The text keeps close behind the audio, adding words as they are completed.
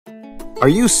Are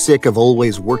you sick of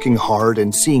always working hard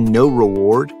and seeing no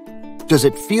reward? Does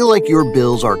it feel like your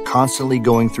bills are constantly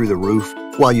going through the roof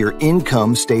while your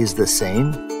income stays the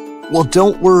same? Well,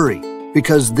 don't worry,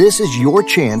 because this is your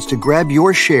chance to grab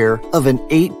your share of an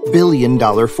 $8 billion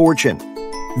fortune.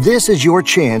 This is your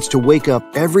chance to wake up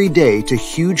every day to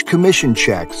huge commission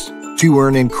checks, to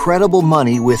earn incredible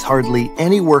money with hardly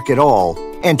any work at all,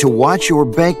 and to watch your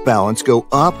bank balance go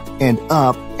up and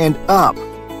up and up.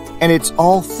 And it's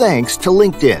all thanks to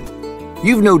LinkedIn.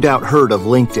 You've no doubt heard of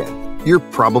LinkedIn. You're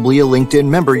probably a LinkedIn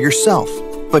member yourself.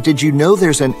 But did you know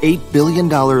there's an $8 billion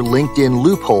LinkedIn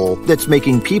loophole that's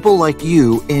making people like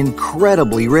you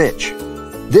incredibly rich?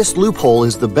 This loophole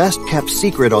is the best kept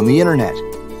secret on the internet,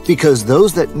 because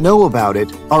those that know about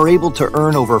it are able to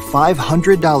earn over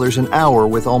 $500 an hour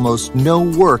with almost no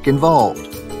work involved.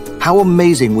 How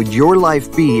amazing would your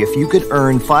life be if you could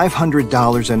earn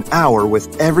 $500 an hour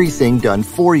with everything done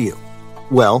for you?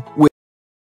 Well,